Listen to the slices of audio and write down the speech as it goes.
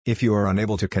If you are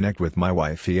unable to connect with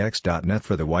mywifex.net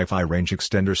for the Wi-Fi range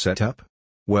extender setup,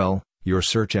 well, your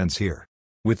search ends here.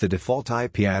 With the default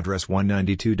IP address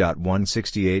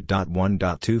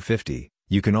 192.168.1.250,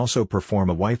 you can also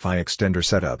perform a Wi-Fi extender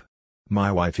setup.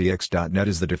 mywifex.net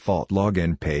is the default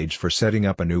login page for setting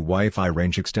up a new Wi-Fi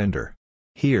range extender.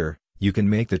 Here, you can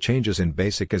make the changes in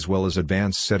basic as well as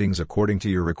advanced settings according to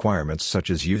your requirements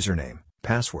such as username,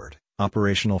 password,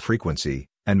 operational frequency,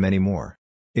 and many more.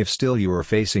 If still you are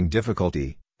facing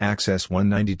difficulty, access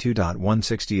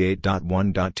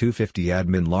 192.168.1.250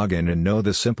 admin login and know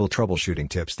the simple troubleshooting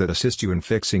tips that assist you in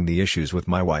fixing the issues with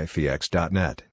mywifex.net.